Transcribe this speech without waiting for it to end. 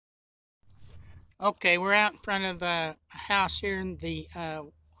Okay, we're out in front of a house here in the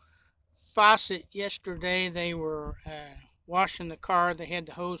faucet. Yesterday they were washing the car. They had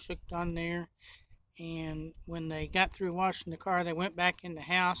the hose hooked on there, and when they got through washing the car, they went back in the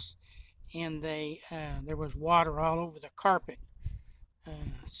house, and there was water all over the carpet.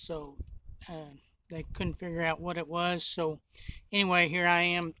 So they couldn't figure out what it was. So anyway, here I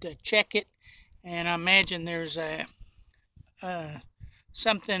am to check it, and I imagine there's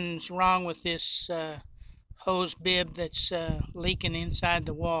something's wrong with this hose bib that's leaking inside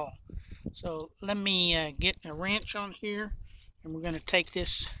the wall. So let me get a wrench on here, and we're going to take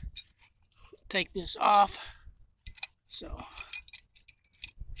this off. So,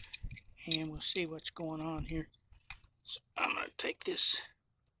 and we'll see what's going on here. So I'm going to take this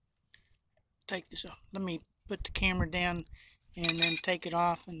off. Let me put the camera down and then take it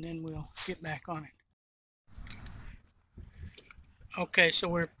off, and then we'll get back on it. Okay, so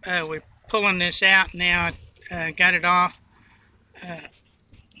we're pulling this out now. Got it off.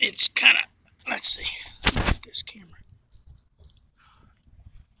 It's kind of, let's see, this camera.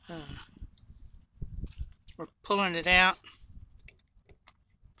 We're pulling it out,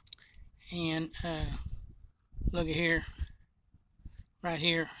 and look at here, right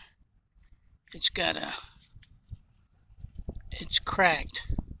here. It's cracked.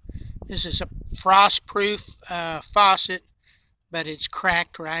 This is a frost-proof faucet, but it's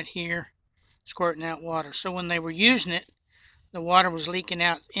cracked right here, squirting out water. So when they were using it, the water was leaking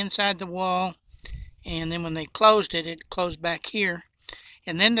out inside the wall, and then when they closed it, it closed back here.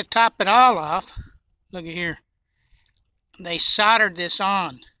 And then to top it all off, look at here, they soldered this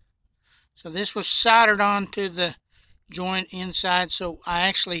on. So this was soldered onto the joint inside, so I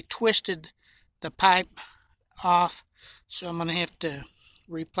actually twisted the pipe off. So I'm going to have to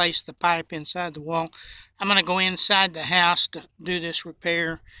replace the pipe inside the wall. I'm going to go inside the house to do this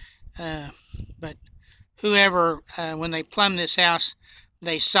repair. But whoever, when they plumbed this house,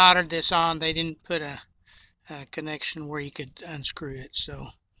 they soldered this on. They didn't put a connection where you could unscrew it. So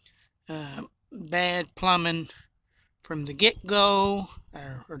bad plumbing from the get-go,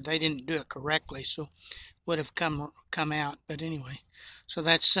 or they didn't do it correctly, so would have come out. But anyway, so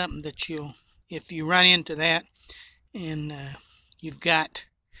that's something that if you run into that, and you've got,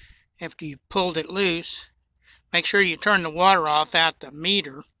 after you pulled it loose, make sure you turn the water off out the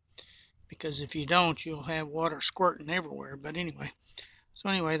meter, because if you don't, you'll have water squirting everywhere. But anyway,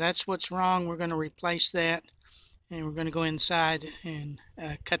 that's what's wrong. We're going to replace that, and we're going to go inside and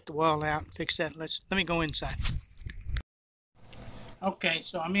cut the wall out and fix that. Let me go inside. Okay,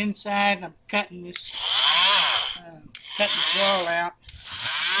 so I'm inside, and I'm cutting the wall out.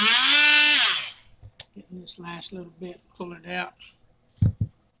 Getting this last little bit, pull it out,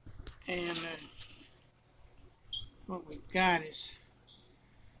 and what we've got is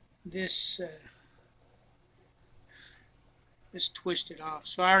this twisted off.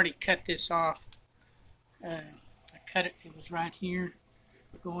 So I already cut this off. I cut it. It was right here,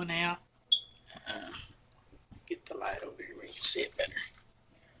 going out. Get the light over here where you can see it better.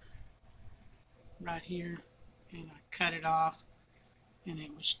 Right here, and I cut it off, and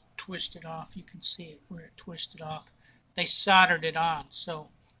it was twisted off. You can see it where it twisted off. They soldered it on, so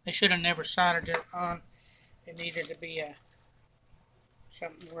they should have never soldered it on. It needed to be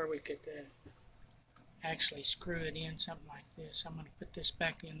something where we could actually screw it in, something like this. I'm going to put this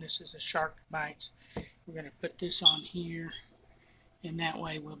back in. This is a shark bites. We're going to put this on here, and that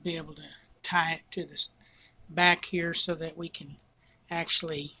way we'll be able to tie it to this back here so that we can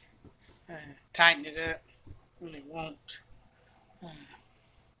actually tighten it up, and it won't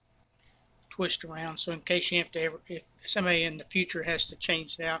twist around. So in case you have to if somebody in the future has to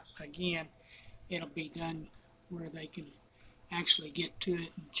change that out again, it'll be done where they can actually get to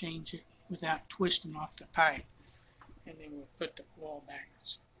it and change it without twisting off the pipe. And then we'll put the wall back.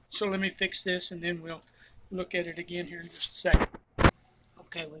 So let me fix this, and then we'll look at it again here in just a second.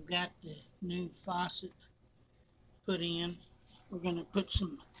 Okay, we've got the new faucet put in. We're going to put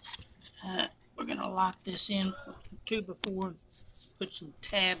some we're going to lock this in 2x4 and put some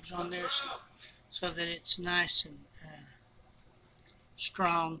tabs on there so that it's nice and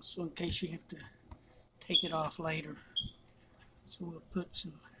strong, so in case you have to take it off later. So we'll put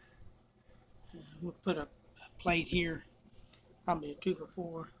some we'll put a plate here, probably a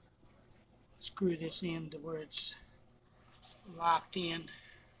 2x4, screw this in to where it's locked in,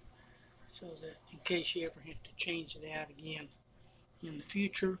 so that in case you ever have to change it out again in the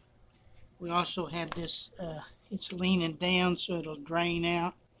future. We also had this, it's leaning down so it'll drain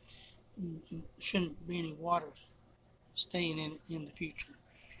out. Shouldn't be any water staying in the future.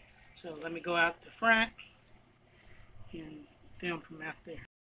 So let me go out the front and film from out there.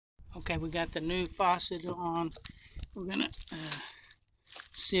 Okay, we got the new faucet on. We're gonna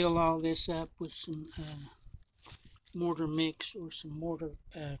seal all this up with some mortar mix or some mortar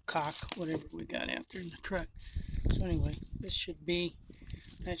caulk, whatever we got out there in the truck. So anyway, that should do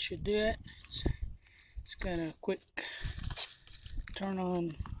it. It's got a quick turn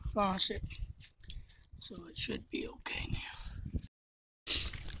on faucet, so it should be okay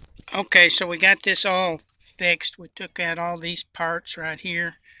now. Okay, so we got this all fixed. We took out all these parts right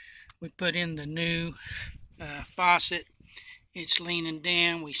here. We put in the new faucet. It's leaning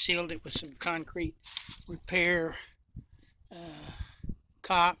down. We sealed it with some concrete repair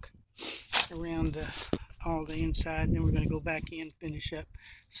caulk around all the inside. And then we're going to go back in and finish up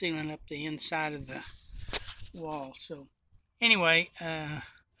sealing up the inside of the wall. So anyway, I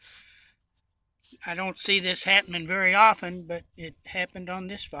don't see this happening very often, but it happened on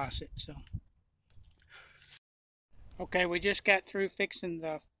this faucet. So okay, we just got through fixing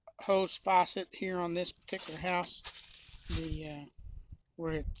the hose faucet here on this particular house.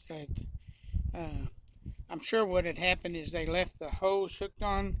 Where I'm sure what had happened is they left the hose hooked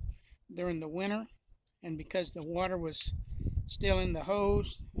on during the winter, and because the water was still in the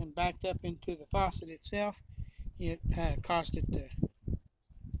hose and backed up into the faucet itself, it caused it to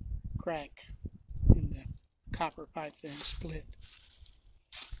crack in the copper pipe there and split.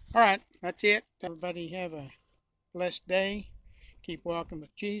 Alright, that's it. Everybody have a blessed day. Keep walking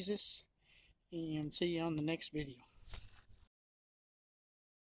with Jesus, and see you on the next video.